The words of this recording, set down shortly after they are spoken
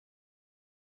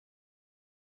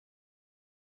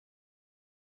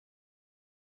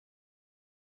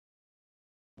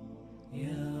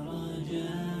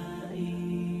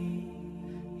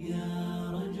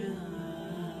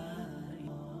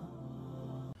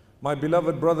My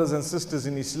beloved brothers and sisters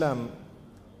in Islam,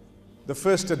 the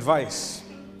first advice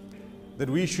that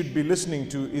we should be listening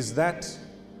to is that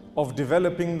of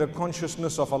developing the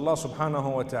consciousness of Allah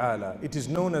subhanahu wa ta'ala. It is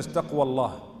known as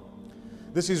taqwallah.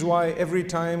 This is why every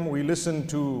time we listen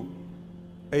to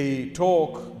a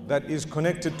talk that is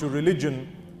connected to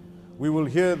religion, we will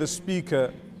hear the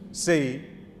speaker say,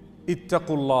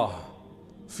 ittaqullah,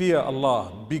 fear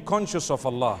Allah, be conscious of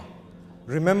Allah.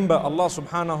 Remember Allah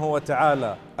subhanahu wa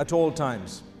ta'ala at all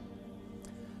times.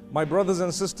 My brothers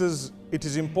and sisters, it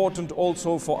is important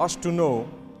also for us to know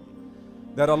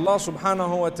that Allah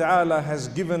subhanahu wa ta'ala has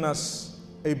given us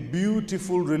a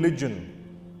beautiful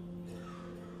religion.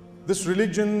 This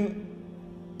religion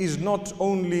is not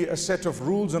only a set of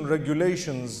rules and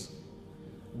regulations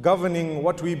governing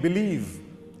what we believe,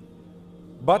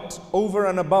 but over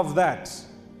and above that,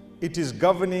 it is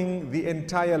governing the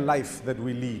entire life that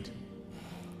we lead.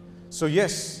 So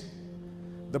yes,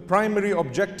 the primary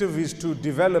objective is to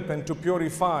develop and to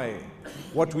purify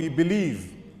what we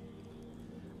believe.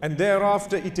 And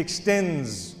thereafter it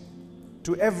extends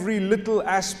to every little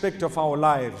aspect of our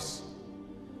lives.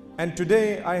 And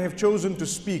today I have chosen to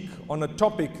speak on a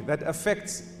topic that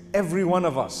affects every one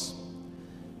of us.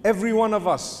 Every one of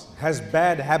us has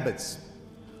bad habits.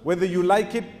 Whether you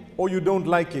like it or you don't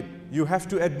like it, you have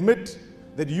to admit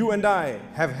that you and I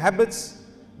have habits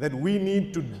that we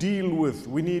need to deal with,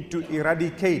 we need to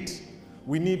eradicate,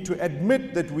 we need to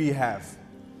admit that we have.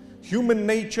 Human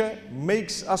nature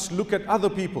makes us look at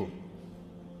other people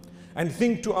and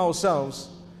think to ourselves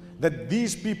that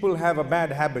these people have a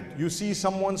bad habit. You see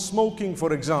someone smoking,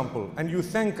 for example, and you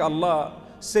thank Allah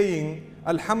saying,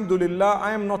 Alhamdulillah,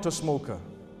 I am not a smoker.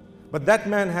 But that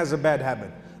man has a bad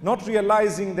habit. Not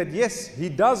realizing that yes, he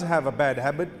does have a bad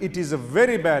habit, it is a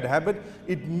very bad habit,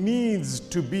 it needs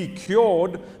to be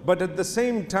cured, but at the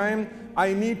same time,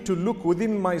 I need to look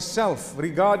within myself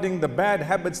regarding the bad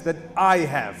habits that I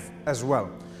have as well.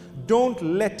 Don't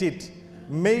let it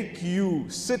make you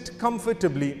sit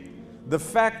comfortably the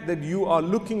fact that you are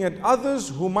looking at others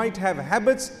who might have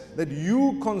habits that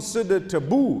you consider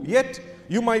taboo, yet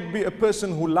you might be a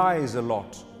person who lies a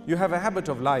lot. You have a habit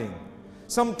of lying.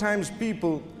 Sometimes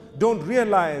people don't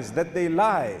realize that they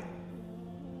lie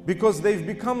because they've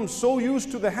become so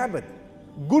used to the habit.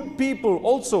 Good people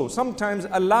also, sometimes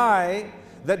a lie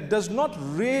that does not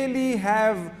really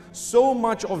have so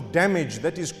much of damage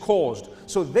that is caused.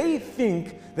 So they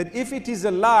think that if it is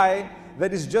a lie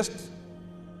that is just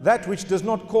that which does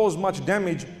not cause much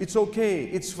damage, it's okay,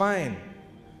 it's fine.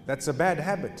 That's a bad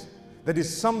habit. That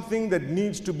is something that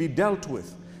needs to be dealt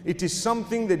with. It is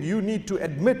something that you need to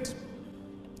admit.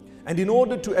 And in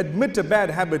order to admit a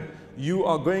bad habit, you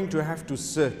are going to have to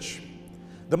search.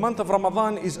 The month of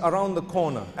Ramadan is around the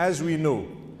corner, as we know.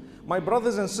 My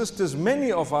brothers and sisters,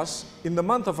 many of us in the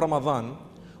month of Ramadan,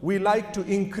 we like to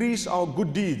increase our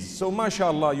good deeds. So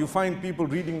mashallah, you find people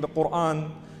reading the Quran,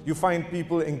 you find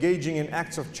people engaging in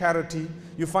acts of charity,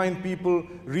 you find people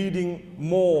reading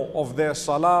more of their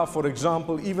salah, for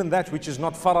example, even that which is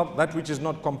not farad, that which is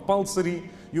not compulsory,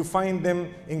 you find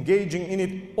them engaging in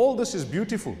it. All this is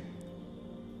beautiful.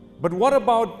 But what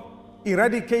about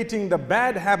eradicating the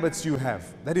bad habits you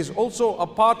have? That is also a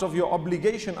part of your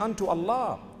obligation unto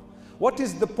Allah. What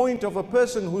is the point of a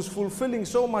person who's fulfilling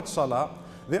so much salah,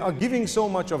 they are giving so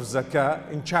much of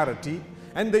zakah in charity,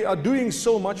 and they are doing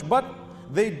so much, but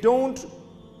they don't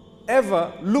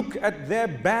ever look at their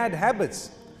bad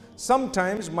habits?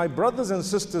 Sometimes, my brothers and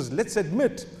sisters, let's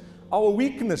admit, our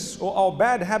weakness or our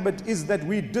bad habit is that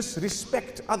we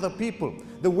disrespect other people.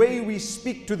 The way we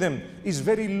speak to them is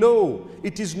very low.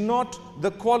 It is not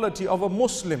the quality of a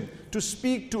Muslim to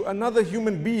speak to another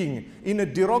human being in a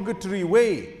derogatory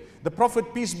way. The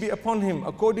Prophet, peace be upon him,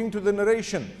 according to the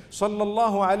narration,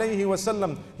 sallallahu alayhi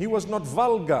wasallam, he was not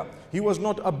vulgar, he was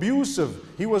not abusive,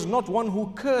 he was not one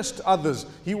who cursed others,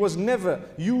 he was never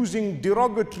using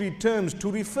derogatory terms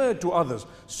to refer to others.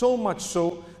 So much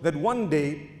so that one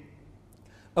day,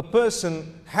 a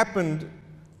person happened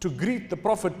to greet the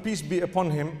Prophet, peace be upon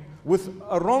him, with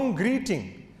a wrong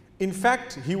greeting. In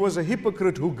fact, he was a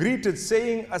hypocrite who greeted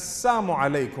saying, Assalamu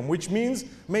alaikum, which means,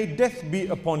 may death be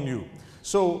upon you.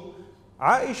 So,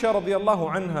 Aisha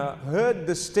radiallahu anha heard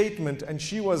this statement and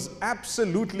she was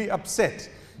absolutely upset,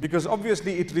 because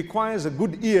obviously it requires a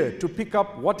good ear to pick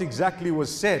up what exactly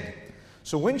was said.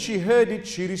 So when she heard it,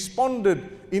 she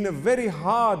responded in a very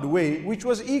hard way, which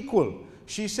was equal.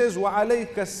 She says,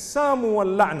 وَعَلَيْكَ السَّامُ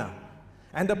وَاللَّعْنَةِ,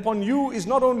 and upon you is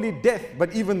not only death,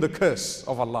 but even the curse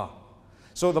of Allah.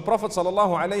 So the Prophet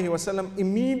ﷺ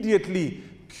immediately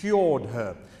cured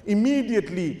her,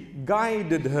 immediately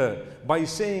guided her by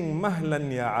saying,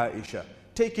 Mahlan ya Aisha,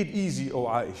 take it easy, O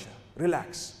Aisha,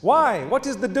 relax. Why? What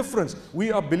is the difference?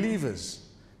 We are believers.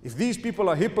 If these people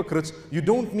are hypocrites, you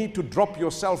don't need to drop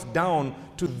yourself down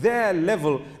to their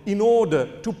level in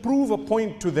order to prove a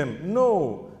point to them.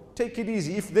 No, take it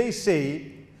easy. If they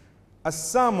say,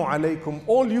 Assalamu alaikum,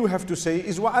 all you have to say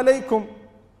is wa alaikum.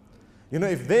 You know,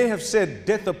 if they have said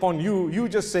death upon you, you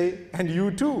just say, and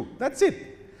you too. That's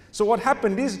it. So what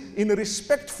happened is, in a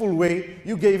respectful way,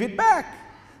 you gave it back.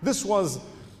 This was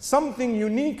something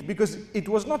unique because it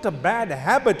was not a bad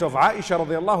habit of Aisha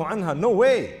radiallahu anha. No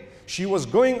way. She was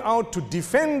going out to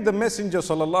defend the Messenger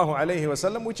sallallahu alaihi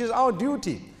wasallam, which is our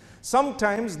duty.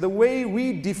 Sometimes the way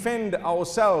we defend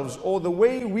ourselves or the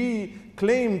way we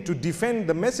claim to defend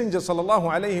the Messenger sallallahu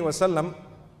alaihi wasallam,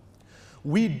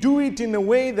 we do it in a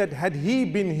way that had he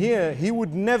been here, he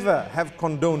would never have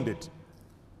condoned it.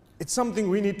 It's something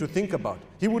we need to think about.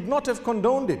 He would not have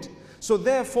condoned it. So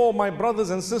therefore, my brothers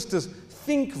and sisters,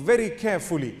 think very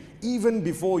carefully even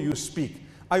before you speak.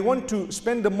 I want to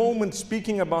spend a moment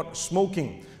speaking about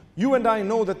smoking. You and I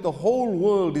know that the whole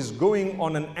world is going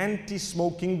on an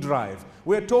anti-smoking drive.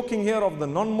 We're talking here of the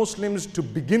non-Muslims to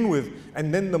begin with,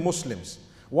 and then the Muslims.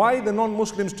 Why the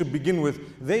non-Muslims to begin with?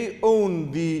 They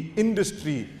own the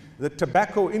industry, the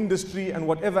tobacco industry and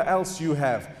whatever else you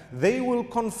have. They will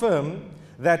confirm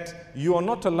that you are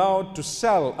not allowed to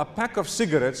sell a pack of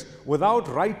cigarettes without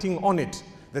writing on it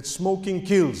that smoking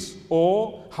kills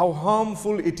or how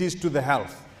harmful it is to the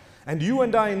health. And you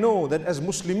and I know that as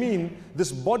Muslimin,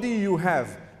 this body you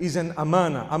have is an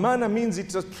amana. Amana means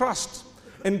it's a trust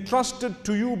entrusted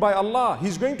to you by Allah.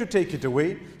 He's going to take it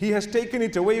away. He has taken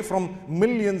it away from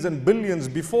millions and billions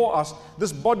before us.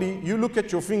 This body, you look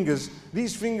at your fingers,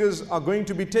 these fingers are going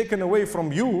to be taken away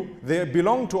from you. They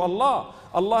belong to Allah.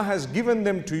 Allah has given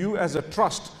them to you as a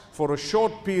trust for a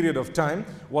short period of time.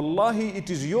 Wallahi, it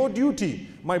is your duty,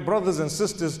 my brothers and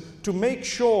sisters, to make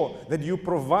sure that you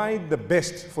provide the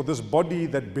best for this body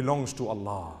that belongs to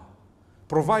Allah.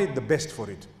 Provide the best for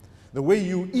it. The way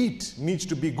you eat needs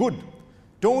to be good.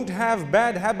 Don't have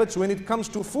bad habits when it comes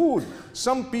to food.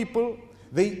 Some people,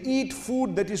 they eat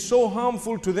food that is so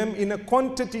harmful to them in a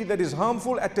quantity that is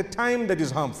harmful at a time that is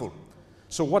harmful.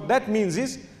 So what that means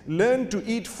is, learn to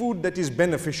eat food that is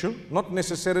beneficial, not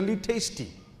necessarily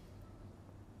tasty.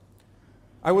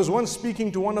 I was once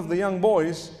speaking to one of the young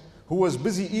boys who was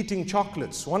busy eating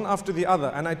chocolates, one after the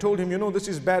other, and I told him, you know, this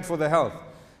is bad for the health.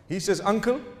 He says,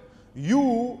 Uncle,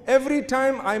 you, every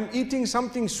time I'm eating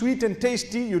something sweet and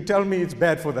tasty, you tell me it's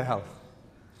bad for the health.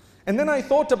 And then I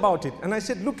thought about it, and I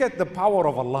said, look at the power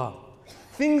of Allah.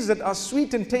 Things that are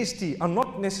sweet and tasty are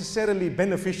not necessarily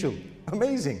beneficial.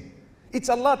 Amazing. It's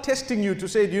Allah testing you to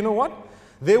say, do you know what?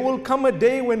 There will come a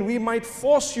day when we might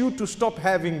force you to stop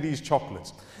having these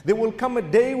chocolates. There will come a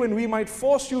day when we might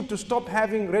force you to stop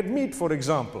having red meat, for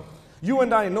example. You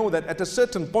and I know that at a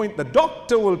certain point, the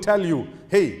doctor will tell you,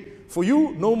 hey, for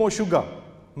you, no more sugar.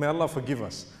 May Allah forgive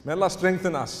us. May Allah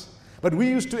strengthen us. But we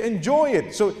used to enjoy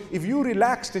it. So if you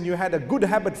relaxed and you had a good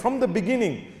habit from the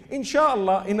beginning,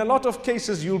 inshallah, in a lot of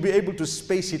cases, you'll be able to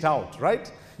space it out,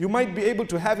 right? You might be able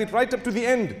to have it right up to the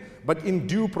end, but in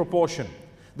due proportion.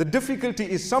 The difficulty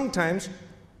is sometimes,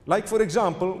 like for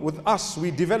example, with us,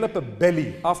 we develop a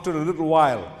belly after a little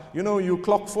while. You know, you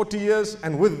clock 40 years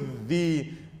and with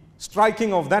the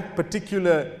striking of that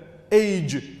particular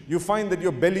age, you find that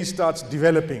your belly starts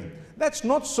developing. That's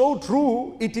not so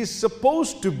true. It is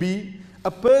supposed to be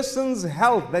a person's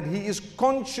health that he is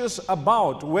conscious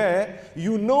about, where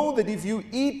you know that if you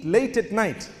eat late at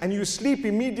night and you sleep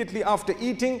immediately after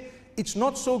eating, it's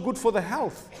not so good for the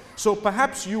health. So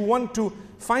perhaps you want to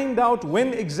find out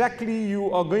when exactly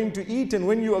you are going to eat and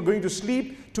when you are going to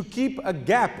sleep, to keep a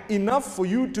gap enough for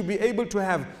you to be able to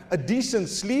have a decent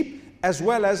sleep as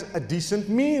well as a decent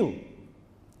meal.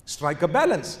 Strike a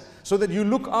balance so that you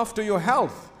look after your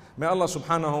health. May Allah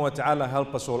subhanahu wa ta'ala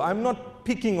help us all. I'm not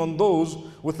picking on those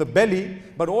with a belly,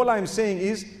 but all I'm saying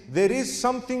is there is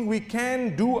something we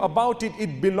can do about it.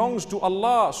 It belongs to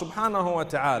Allah subhanahu wa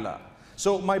ta'ala.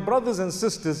 So my brothers and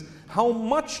sisters, how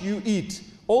much you eat,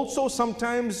 also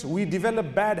sometimes we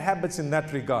develop bad habits in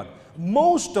that regard.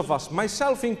 Most of us,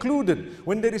 myself included,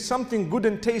 when there is something good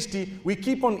and tasty, we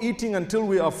keep on eating until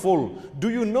we are full. Do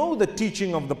you know the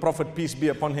teaching of the Prophet, peace be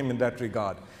upon him, in that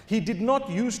regard? He did not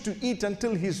used to eat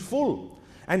until he's full.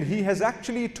 And he has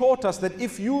actually taught us that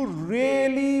if you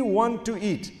really want to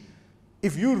eat,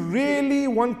 if you really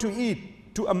want to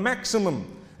eat to a maximum,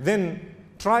 then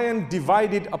try and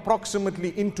divide it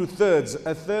approximately into thirds.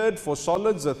 A third for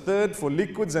solids, a third for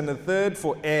liquids, and a third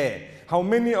for air. How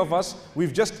many of us,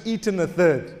 we've just eaten a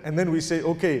third and then we say,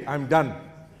 okay, I'm done.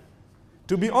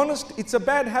 To be honest, it's a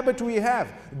bad habit we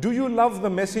have. Do you love the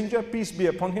messenger, peace be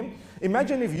upon him?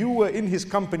 Imagine if you were in his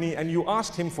company and you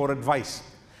asked him for advice.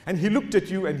 And he looked at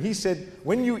you and he said,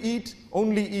 when you eat,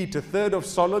 only eat a third of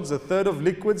solids, a third of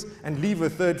liquids, and leave a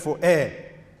third for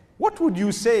air. What would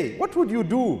you say? What would you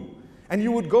do? And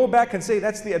you would go back and say,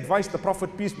 that's the advice the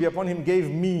Prophet, peace be upon him,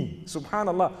 gave me.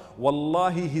 Subhanallah.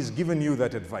 Wallahi, he's given you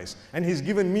that advice. And he's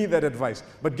given me that advice.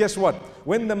 But guess what?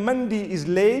 When the mandi is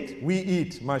laid, we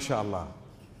eat, mashallah.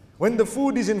 When the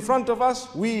food is in front of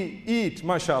us, we eat,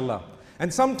 mashallah.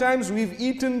 And sometimes we've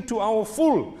eaten to our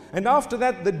full. And after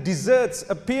that, the desserts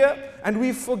appear and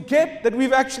we forget that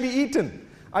we've actually eaten.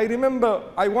 I remember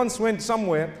I once went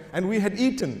somewhere and we had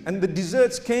eaten and the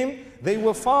desserts came. They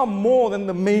were far more than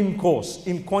the main course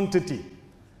in quantity.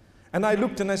 And I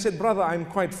looked and I said, brother, I'm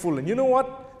quite full. And you know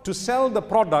what? To sell the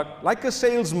product, like a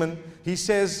salesman, he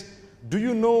says, do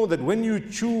you know that when you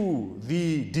chew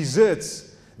the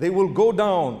desserts, they will go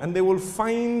down and they will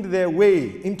find their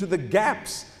way into the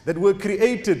gaps that were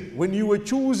created when you were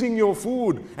choosing your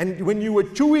food and when you were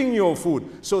chewing your food.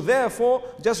 So therefore,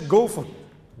 just go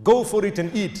for it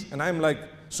and eat. And I'm like,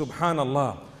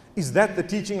 subhanallah. Is that the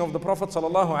teaching of the Prophet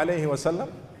sallallahu alaihi wasallam?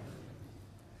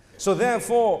 So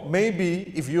therefore,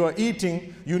 maybe if you are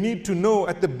eating, you need to know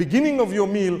at the beginning of your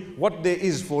meal what there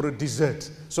is for a dessert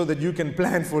so that you can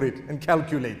plan for it and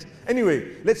calculate.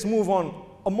 Anyway, let's move on.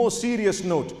 A more serious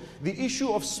note. The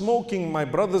issue of smoking, my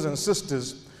brothers and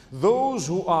sisters, those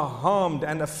who are harmed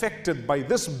and affected by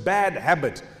this bad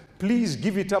habit, please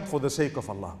give it up for the sake of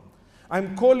Allah.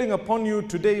 I'm calling upon you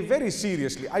today very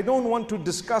seriously. I don't want to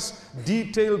discuss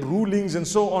detailed rulings and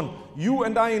so on. You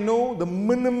and I know the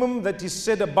minimum that is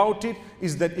said about it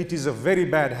is that it is a very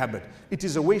bad habit. It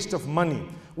is a waste of money.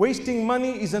 Wasting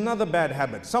money is another bad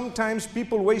habit. Sometimes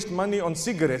people waste money on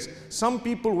cigarettes. Some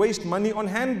people waste money on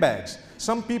handbags.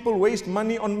 Some people waste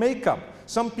money on makeup.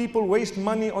 Some people waste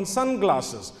money on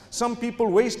sunglasses. Some people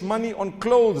waste money on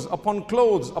clothes upon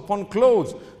clothes upon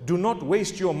clothes. Do not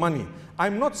waste your money.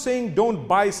 I'm not saying don't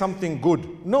buy something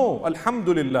good. No,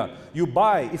 alhamdulillah. You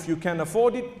buy if you can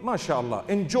afford it, mashallah.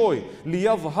 Enjoy.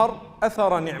 لِيَظْهَرْ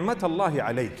أَثَرَ نِعْمَةَ اللَّهِ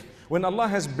عَلَيْكِ. When Allah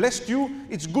has blessed you,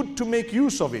 it's good to make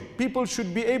use of it. People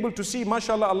should be able to see,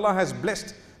 mashallah, Allah has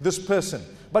blessed this person.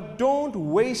 But don't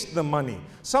waste the money.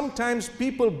 Sometimes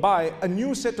people buy a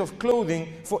new set of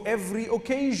clothing for every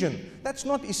occasion. That's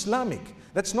not Islamic.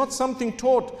 That's not something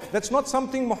taught. That's not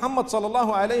something Muhammad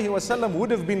sallallahu alaihi wasallam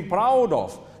would have been proud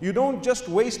of. You don't just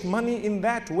waste money in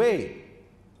that way.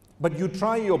 But you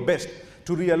try your best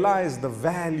to realize the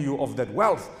value of that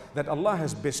wealth that Allah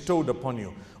has bestowed upon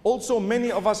you. Also,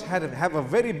 many of us have a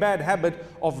very bad habit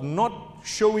of not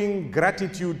showing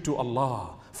gratitude to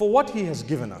Allah for what He has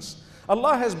given us.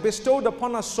 Allah has bestowed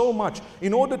upon us so much.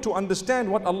 In order to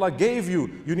understand what Allah gave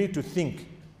you, you need to think.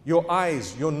 Your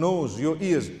eyes, your nose, your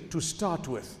ears, to start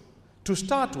with. To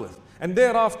start with. And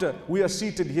thereafter, we are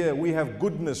seated here, we have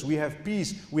goodness, we have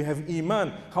peace, we have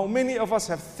iman. How many of us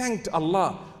have thanked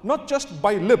Allah? Not just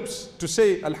by lips to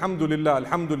say Alhamdulillah,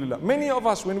 Alhamdulillah. Many of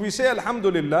us, when we say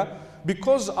Alhamdulillah,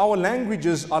 because our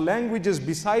languages are languages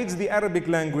besides the Arabic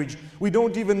language, we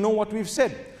don't even know what we've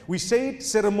said. We say it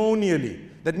ceremonially.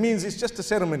 That means it's just a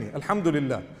ceremony,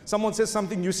 Alhamdulillah. Someone says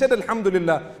something, you said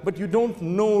Alhamdulillah, but you don't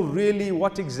know really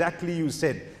what exactly you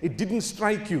said. It didn't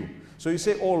strike you. So you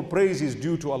say all praise is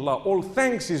due to Allah, all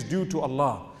thanks is due to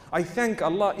Allah. I thank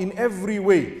Allah in every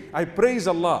way. I praise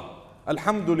Allah,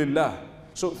 Alhamdulillah.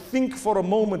 So think for a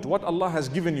moment what Allah has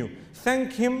given you.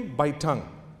 Thank Him by tongue.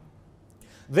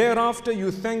 Thereafter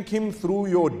you thank Him through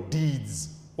your deeds.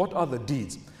 What are the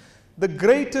deeds? The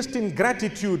greatest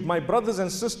ingratitude, my brothers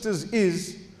and sisters,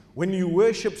 is when you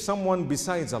worship someone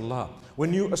besides Allah,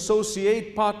 when you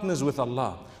associate partners with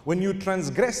Allah, when you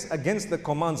transgress against the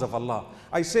commands of Allah.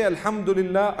 I say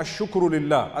Alhamdulillah, Ashukru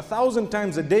Lillah 1,000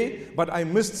 times a day, but I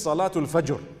missed Salatul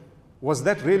Fajr. Was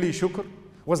that really shukr?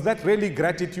 Was that really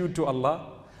gratitude to Allah?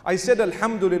 I said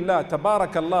Alhamdulillah,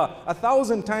 Tabarakallah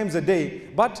 1,000 times a day,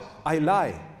 but I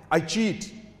lie, I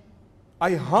cheat,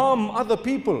 I harm other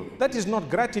people. That is not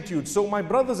gratitude. So my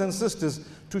brothers and sisters,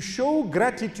 to show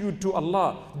gratitude to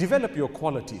Allah, develop your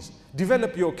qualities,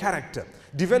 develop your character,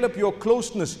 develop your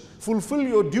closeness, fulfill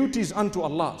your duties unto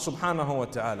Allah subhanahu wa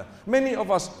ta'ala. Many of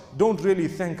us don't really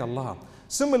thank Allah.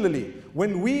 Similarly,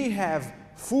 when we have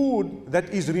food that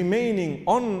is remaining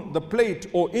on the plate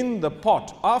or in the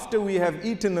pot after we have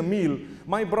eaten a meal,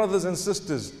 my brothers and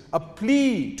sisters, a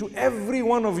plea to every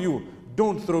one of you,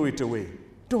 don't throw it away.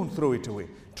 Don't throw it away.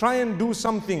 Try and do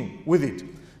something with it.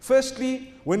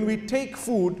 Firstly, when we take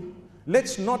food,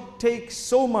 let's not take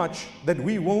so much that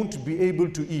we won't be able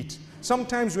to eat.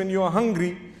 Sometimes when you are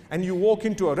hungry and you walk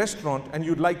into a restaurant and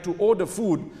you'd like to order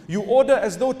food, you order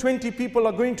as though 20 people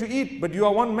are going to eat, but you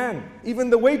are one man. Even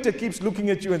the waiter keeps looking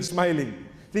at you and smiling,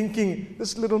 thinking,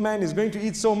 this little man is going to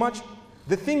eat so much.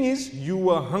 The thing is, you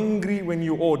were hungry when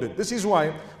you ordered. This is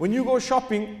why when you go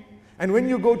shopping and when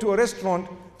you go to a restaurant,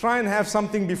 try and have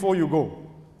something before you go,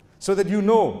 so that you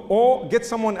know, or get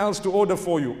someone else to order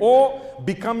for you, or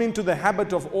become into the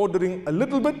habit of ordering a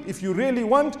little bit. If you really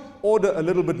want, order a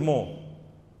little bit more.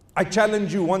 I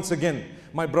challenge you once again,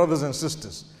 my brothers and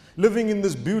sisters, living in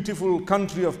this beautiful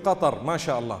country of Qatar,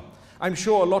 mashallah. I'm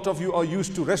sure a lot of you are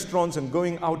used to restaurants and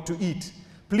going out to eat.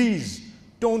 Please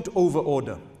don't over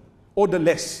order. Order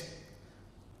less.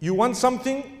 You want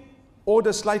something,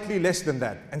 order slightly less than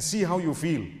that and see how you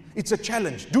feel. It's a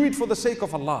challenge. Do it for the sake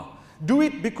of Allah. Do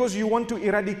it because you want to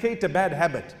eradicate a bad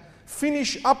habit.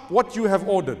 Finish up what you have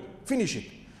ordered. Finish it.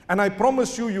 And I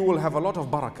promise you, you will have a lot of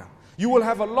barakah. You will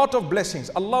have a lot of blessings.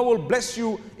 Allah will bless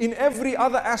you in every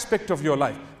other aspect of your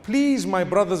life. Please, my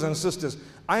brothers and sisters,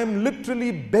 I am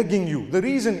literally begging you. The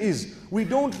reason is we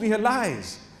don't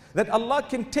realize that Allah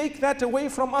can take that away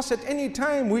from us at any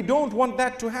time. We don't want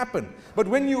that to happen. But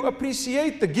when you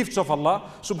appreciate the gifts of Allah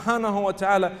subhanahu wa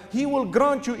ta'ala, He will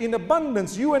grant you in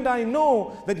abundance. You and I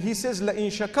know that He says, لَإِن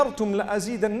شَكَرْتُمْ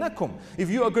لَأَزِيدَنَّكُمْ. If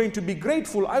you are going to be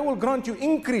grateful, I will grant you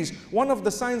increase. One of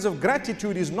the signs of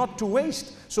gratitude is not to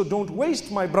waste. So don't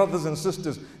waste, my brothers and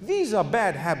sisters. These are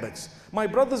bad habits. My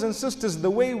brothers and sisters,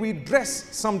 the way we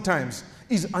dress sometimes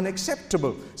is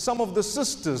unacceptable. Some of the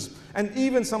sisters and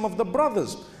even some of the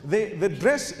brothers, the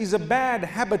dress is a bad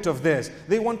habit of theirs.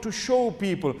 They want to show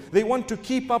people. They want to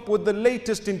keep up with the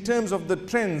latest in terms of the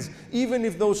trends, even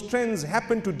if those trends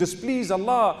happen to displease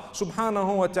Allah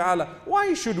subhanahu wa ta'ala.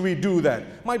 Why should we do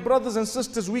that? My brothers and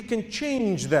sisters, we can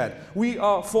change that. We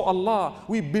are for Allah.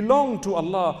 We belong to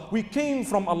Allah. We came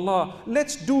from Allah.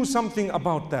 Let's do something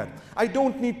about that. I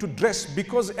don't need to dress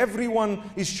because everyone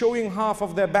is showing half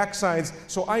of their backsides,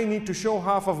 so I need to show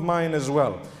half of mine as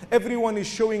well. Everyone is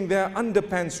showing their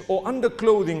underpants or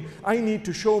underclothing. I need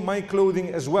to show my clothing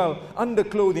as well,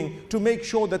 underclothing, to make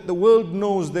sure that the world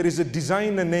knows there is a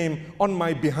designer name on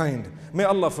my behind. May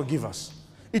Allah forgive us.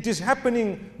 It is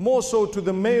happening more so to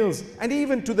the males and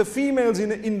even to the females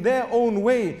in their own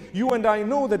way. You and I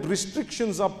know that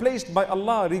restrictions are placed by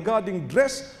Allah regarding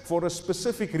dress for a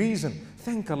specific reason.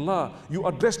 Thank Allah, you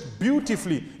are dressed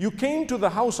beautifully. You came to the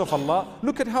house of Allah.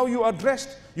 Look at how you are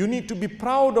dressed. You need to be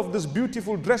proud of this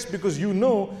beautiful dress because you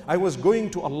know I was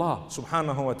going to Allah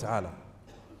subhanahu wa ta'ala.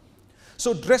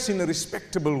 So dress in a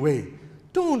respectable way.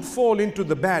 Don't fall into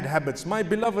the bad habits. My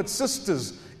beloved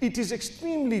sisters, it is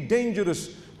extremely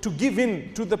dangerous to give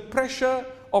in to the pressure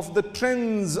of the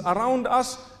trends around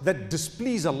us that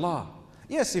displease Allah.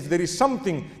 Yes, if there is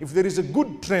something, if there is a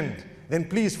good trend, then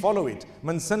please follow it.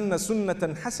 Man sanna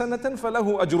sunnatan hasanatan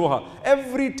falahu ajruha.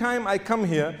 Every time I come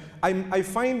here, I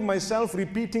find myself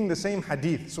repeating the same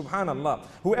hadith. Subhanallah.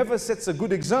 Whoever sets a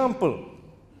good example,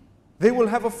 they will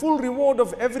have a full reward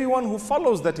of everyone who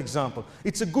follows that example.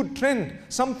 It's a good trend,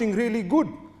 something really good.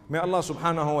 May Allah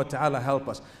subhanahu wa ta'ala help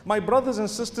us. My brothers and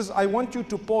sisters, I want you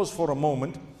to pause for a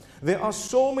moment. There are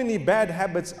so many bad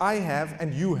habits I have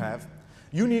and you have.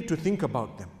 You need to think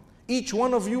about them. Each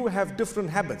one of you have different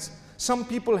habits. Some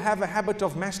people have a habit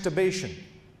of masturbation.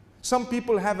 Some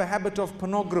people have a habit of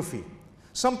pornography.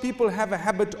 Some people have a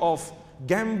habit of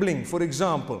gambling, for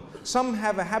example. Some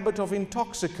have a habit of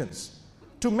intoxicants.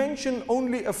 To mention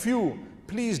only a few,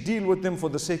 please deal with them for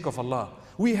the sake of Allah.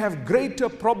 We have greater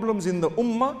problems in the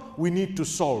ummah we need to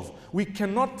solve. We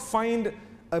cannot find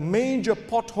a major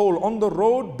pothole on the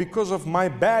road because of my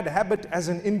bad habit as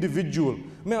an individual.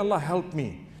 May Allah help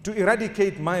me to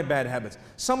eradicate my bad habits.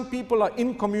 Some people are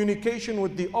in communication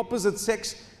with the opposite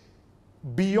sex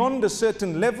beyond a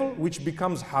certain level, which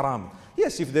becomes haram.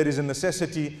 Yes, if there is a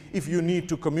necessity, if you need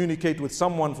to communicate with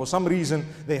someone for some reason,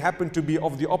 they happen to be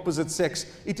of the opposite sex,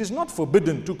 it is not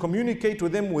forbidden to communicate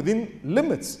with them within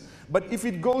limits. But if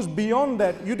it goes beyond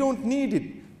that, you don't need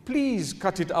it. Please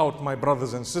cut it out, my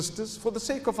brothers and sisters, for the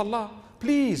sake of Allah.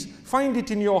 Please find it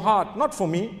in your heart, not for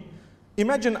me.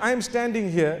 Imagine I'm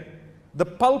standing here, the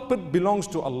pulpit belongs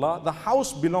to Allah, the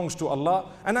house belongs to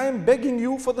Allah, and I am begging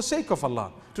you for the sake of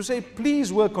Allah to say,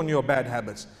 please work on your bad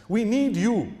habits. We need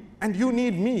you and you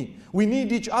need me. We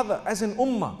need each other as an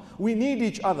ummah. We need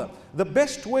each other. The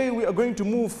best way we are going to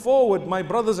move forward, my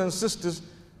brothers and sisters,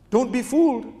 don't be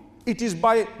fooled. It is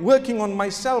by working on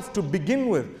myself to begin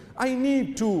with. I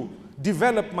need to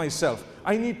develop myself.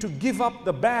 I need to give up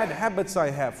the bad habits I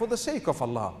have for the sake of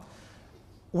Allah.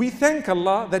 We thank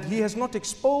Allah that He has not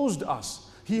exposed us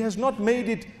He has not made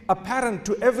it apparent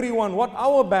to everyone what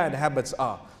our bad habits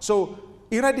are. So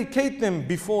eradicate them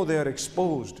before they are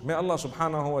exposed. May Allah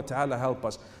subhanahu wa ta'ala help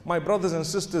us. My brothers and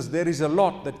sisters, there is a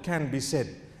lot that can be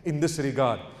said in this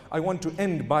regard. I want to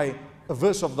end by a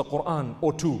verse of the Quran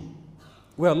or two,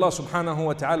 where Allah subhanahu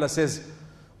wa ta'ala says,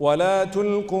 وَلَا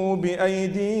تُلْقُوا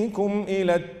بِأَيْدِيكُمْ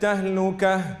إِلَى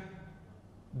التَّهْلُكَةِ.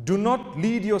 Do not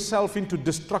lead yourself into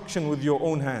destruction with your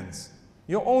own hands.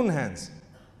 Your own hands.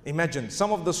 Imagine,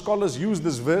 some of the scholars use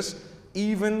this verse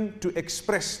even to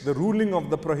express the ruling of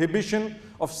the prohibition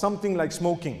of something like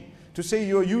smoking. To say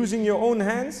you're using your own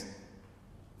hands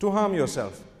to harm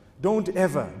yourself. Don't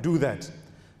ever do that.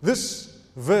 This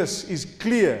verse is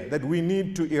clear that we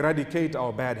need to eradicate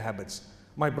our bad habits.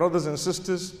 My brothers and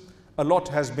sisters, a lot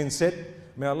has been said.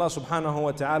 May Allah subhanahu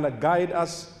wa ta'ala guide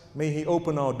us. May He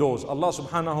open our doors. Allah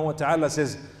subhanahu wa ta'ala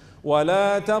says,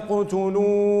 وَلَا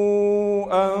تَقْتُلُوا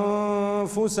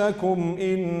أَنفُسَكُمْ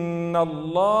إِنَّ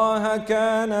اللَّهَ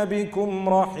كَانَ بِكُمْ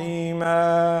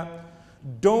رَحِيمًا.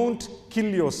 Don't kill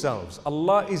yourselves.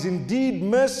 Allah is indeed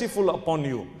merciful upon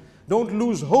you. Don't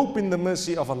lose hope in the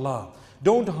mercy of Allah.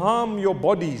 Don't harm your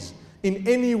bodies in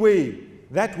any way.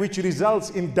 That which results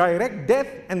in direct death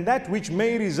and that which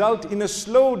may result in a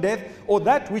slow death, or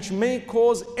that which may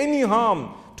cause any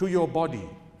harm to your body.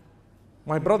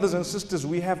 My brothers and sisters,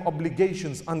 we have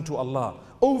obligations unto Allah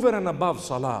over and above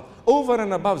salah, over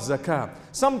and above zakah.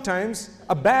 Sometimes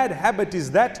a bad habit is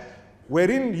that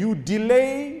wherein you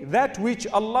delay that which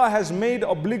Allah has made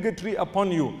obligatory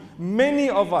upon you. Many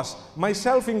of us,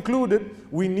 myself included,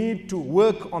 we need to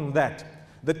work on that.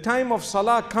 The time of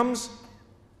salah comes,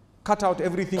 cut out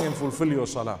everything and fulfill your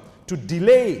salah. To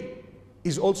delay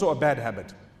is also a bad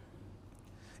habit.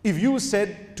 If you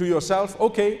said to yourself,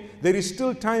 okay, there is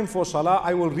still time for salah,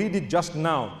 I will read it just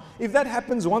now. If that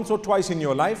happens once or twice in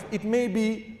your life, it may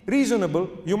be reasonable.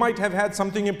 You might have had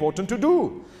something important to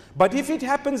do. But if it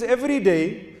happens every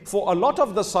day, for a lot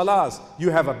of the salahs,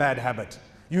 you have a bad habit.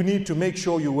 You need to make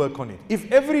sure you work on it.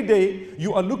 If every day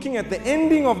you are looking at the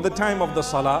ending of the time of the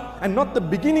salah and not the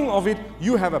beginning of it,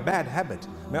 you have a bad habit.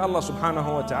 May Allah subhanahu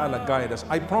wa ta'ala guide us.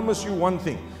 I promise you one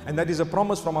thing, and that is a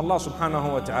promise from Allah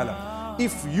subhanahu wa ta'ala.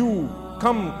 If you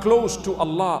come close to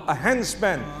Allah a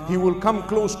handspan, He will come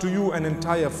close to you an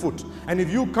entire foot. And if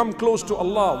you come close to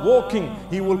Allah walking,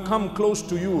 He will come close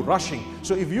to you rushing.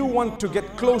 So if you want to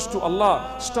get close to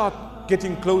Allah, start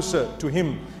getting closer to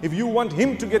Him. If you want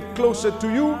Him to get closer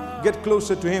to you, get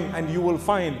closer to Him, and you will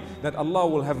find that Allah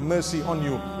will have mercy on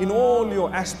you in all your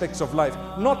aspects of life.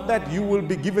 Not that you will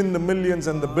be given the millions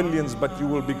and the billions, but you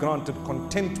will be granted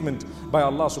contentment by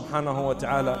Allah subhanahu wa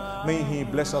ta'ala. May He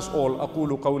bless us all.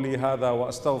 أقول قولي هذا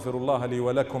وأستغفر الله لي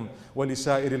ولكم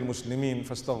ولسائر المسلمين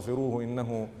فاستغفروه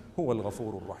إنه هو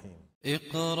الغفور الرحيم.